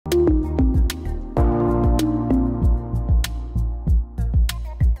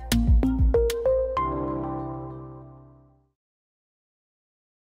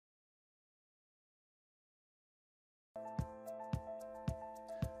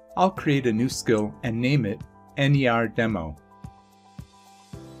I'll create a new skill and name it NER Demo.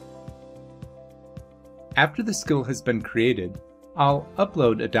 After the skill has been created, I'll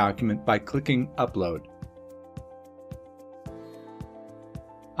upload a document by clicking Upload.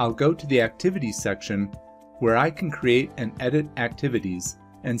 I'll go to the Activities section where I can create and edit activities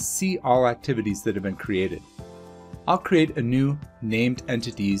and see all activities that have been created. I'll create a new Named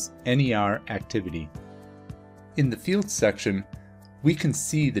Entities NER activity. In the Fields section, we can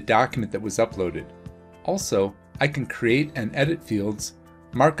see the document that was uploaded. Also, I can create and edit fields,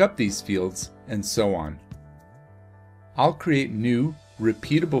 mark up these fields, and so on. I'll create new,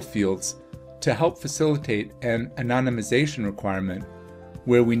 repeatable fields to help facilitate an anonymization requirement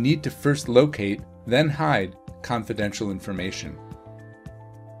where we need to first locate, then hide confidential information.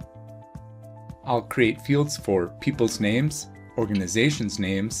 I'll create fields for people's names, organizations'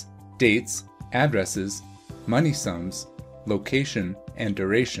 names, dates, addresses, money sums, location, and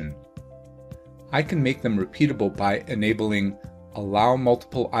duration. I can make them repeatable by enabling Allow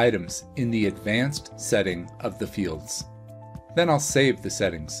Multiple Items in the Advanced setting of the fields. Then I'll save the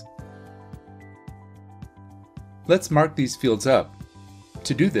settings. Let's mark these fields up.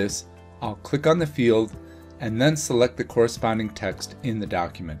 To do this, I'll click on the field and then select the corresponding text in the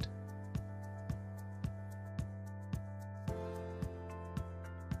document.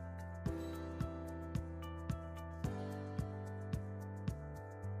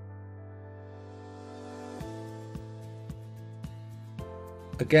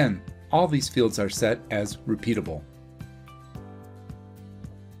 Again, all these fields are set as repeatable.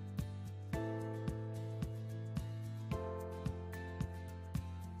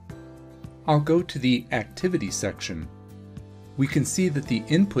 I'll go to the Activity section. We can see that the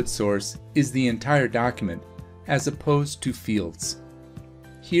input source is the entire document as opposed to fields.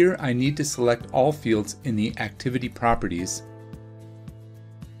 Here I need to select all fields in the Activity Properties,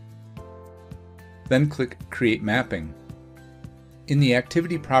 then click Create Mapping. In the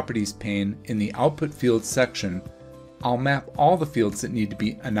Activity Properties pane in the Output Fields section, I'll map all the fields that need to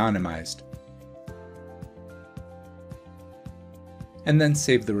be anonymized, and then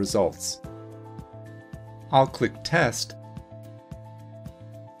save the results. I'll click Test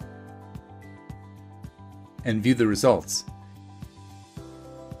and view the results.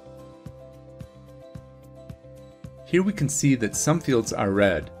 Here we can see that some fields are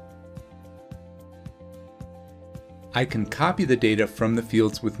red. I can copy the data from the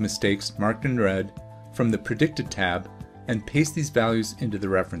fields with mistakes marked in red from the Predicted tab and paste these values into the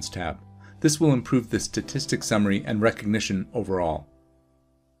Reference tab. This will improve the statistic summary and recognition overall.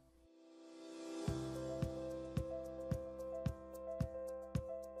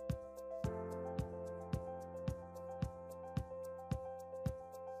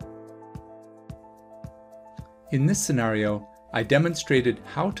 In this scenario, I demonstrated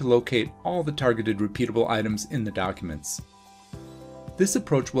how to locate all the targeted repeatable items in the documents. This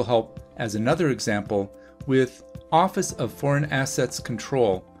approach will help as another example with Office of Foreign Assets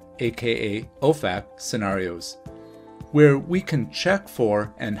Control, aka OFAC, scenarios, where we can check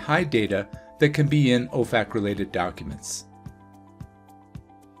for and hide data that can be in OFAC-related documents.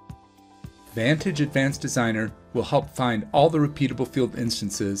 Vantage Advanced Designer will help find all the repeatable field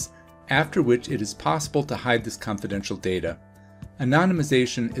instances, after which it is possible to hide this confidential data.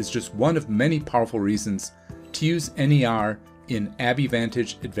 Anonymization is just one of many powerful reasons to use NER in ABBYY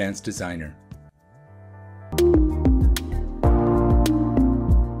Vantage Advanced Designer.